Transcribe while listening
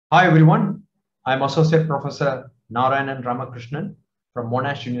Hi everyone, I'm Associate Professor Narayanan Ramakrishnan from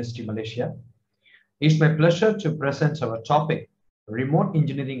Monash University, Malaysia. It's my pleasure to present our topic, Remote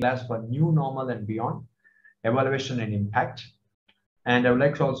Engineering Labs for New Normal and Beyond, Evaluation and Impact. And I would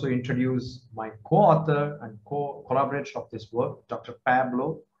like to also introduce my co-author and co-collaborator of this work, Dr.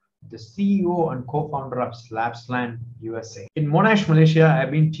 Pablo, the CEO and co-founder of Labsland USA. In Monash, Malaysia,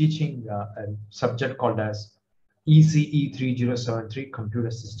 I've been teaching a subject called as ECE 3073 Computer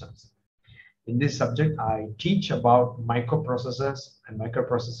Systems. In this subject, I teach about microprocessors and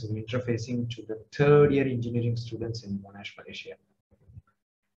microprocessor interfacing to the third-year engineering students in Monash, Malaysia.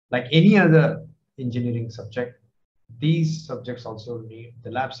 Like any other engineering subject, these subjects also need,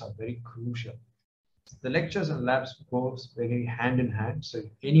 the labs are very crucial. The lectures and labs goes very hand in hand. So if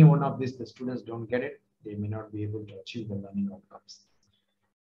any one of these, the students don't get it, they may not be able to achieve the learning outcomes.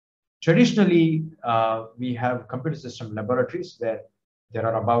 Traditionally, we have computer system laboratories where there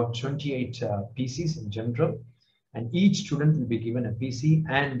are about 28 PCs in general, and each student will be given a PC,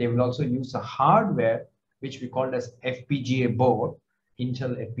 and they will also use a hardware which we call as FPGA board,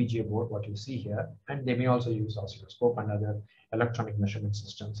 Intel FPGA board, what you see here, and they may also use oscilloscope and other electronic measurement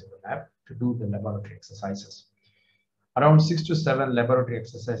systems in the lab to do the laboratory exercises. Around 6 to 7 laboratory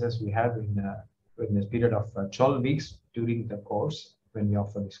exercises we have in this period of 12 weeks during the course when we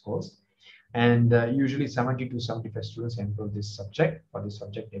offer this course. And usually 70 to 75 students enroll this subject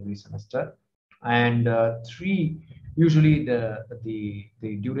every semester. And usually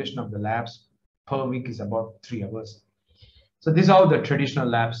the duration of the labs per week is about 3 hours. So these are how the traditional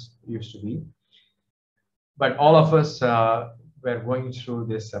labs used to be. But all of us were going through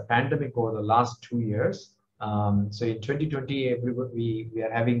this pandemic over the last 2 years. So in 2020, we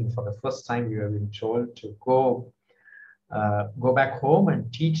are having, for the first time, we have been told to go back home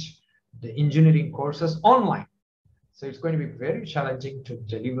and teach the engineering courses online. So it's going to be very challenging to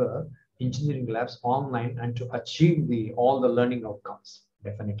deliver engineering labs online and to achieve all the learning outcomes,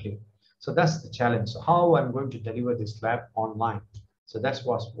 definitely. So that's the challenge. So how I'm going to deliver this lab online. So that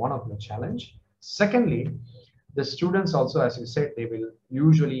was one of the challenge. Secondly, the students also, as you said, they will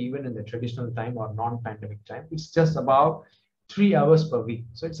usually, even in the traditional time or non-pandemic time, it's just about 3 hours per week.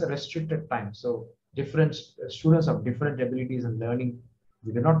 So it's a restricted time. So different students have different abilities and learning.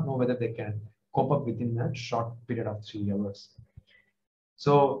 We do not know whether they can cope up within a short period of 3 hours.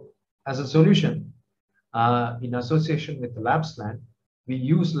 So as a solution, in association with the Labsland, we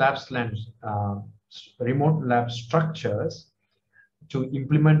use Labsland remote lab structures to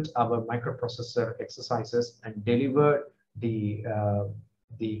implement our microprocessor exercises and deliver the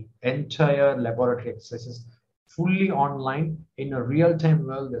entire laboratory exercises fully online in a real-time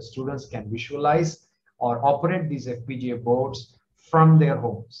world. The students can visualize or operate these FPGA boards from their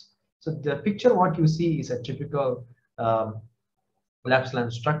homes. So the picture, what you see is a typical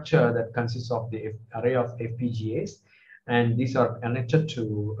Labsland structure that consists of the array of FPGAs, and these are connected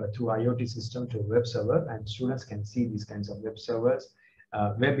to IoT system, to a web server, and students can see these kinds of web servers,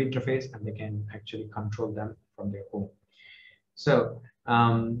 web interface, and they can actually control them from their home. So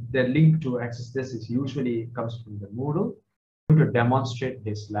the link to access this is usually comes from the Moodle. I'm going to demonstrate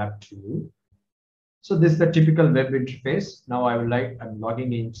this lab to you. So this is the typical web interface. Now I'm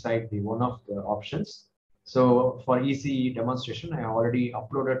logging inside one of the options. So for easy demonstration, I already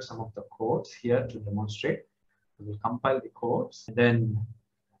uploaded some of the codes here to demonstrate. We will compile the codes, and then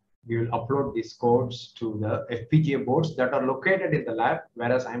we will upload these codes to the FPGA boards that are located in the lab,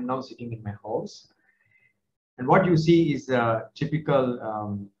 whereas I'm now sitting in my house. And what you see is a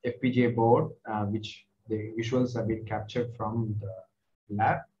typical FPGA board, which the visuals have been captured from the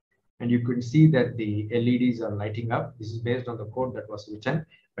lab. And you can see that the LEDs are lighting up. This is based on the code that was written,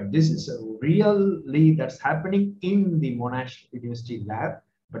 but this is really that's happening in the Monash University lab,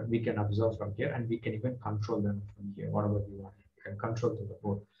 but we can observe from here, and we can even control them from here, whatever we want. We can control to the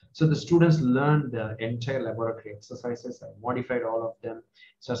board. So the students learned the entire laboratory exercises. I modified all of them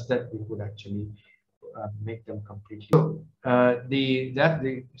such that we could actually make them completely. So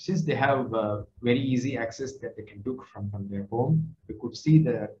since they have very easy access that they can do from their home, we could see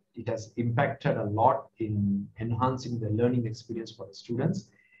that it has impacted a lot in enhancing the learning experience for the students.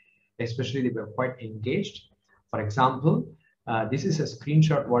 Especially, they were quite engaged. For example, this is a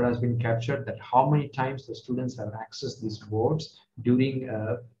screenshot what has been captured, that how many times the students have accessed these boards during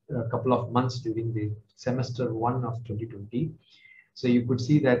a couple of months during the semester 1 of 2020. So you could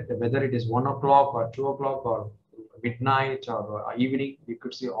see that whether it is 1 o'clock or 2 o'clock or midnight or evening, you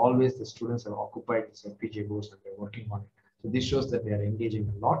could see always the students have occupied these FPGA boards and they're working on it. So this shows that they are engaging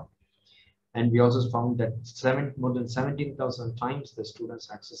a lot. And we also found that more than 17,000 times the students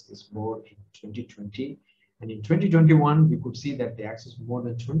accessed this board in 2020. And in 2021, we could see that they accessed more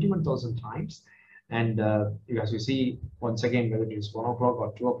than 21,000 times. And as you see, once again, whether it is 1 o'clock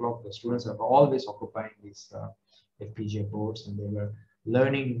or 2 o'clock, the students are always occupying these FPGA boards, and they were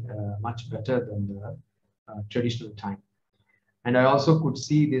learning much better than the traditional time. And I also could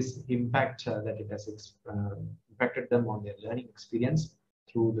see this impact that it has impacted them on their learning experience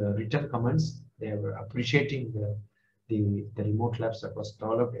through the written comments. They were appreciating the remote labs that was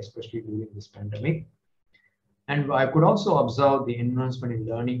developed, especially during this pandemic. And I could also observe the enhancement in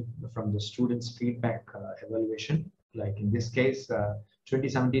learning from the students' feedback evaluation. Like in this case,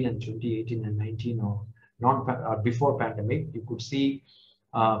 2017 and 2018 and 19 or before pandemic, you could see,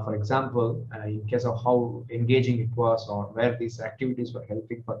 for example, in case of how engaging it was or where these activities were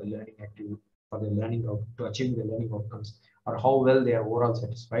helping for the learning to achieve the learning outcomes, or how well they are overall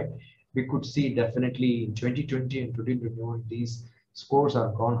satisfied. We could see definitely in 2020 and 2021 these scores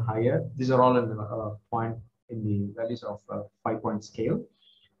are gone higher. These are all in the point in the values of 5-point scale.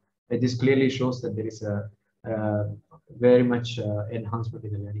 This clearly shows that there is a very much enhancement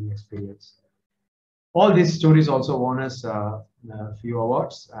in the learning experience. All these stories also won us a few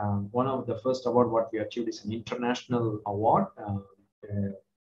awards. One of the first award what we achieved is an international award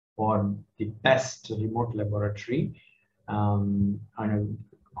for the best remote laboratory, and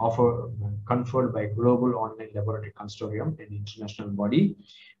conferred by Global Online Laboratory Consortium, an international body.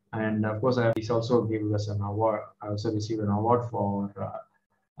 And of course, this also gave us an award. I also received an award for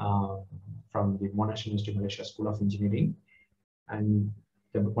from the Monash University, Malaysia School of Engineering. And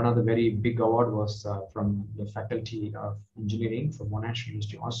one of the very big award was from the Faculty of Engineering from Monash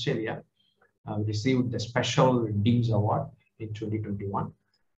University, Australia. We received the Special Dean's Award in 2021.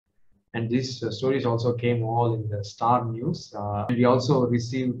 And these stories also came all in the Star News. We also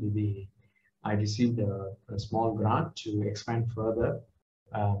received I received a small grant to expand further,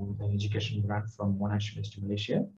 an education grant from Monash University, Malaysia.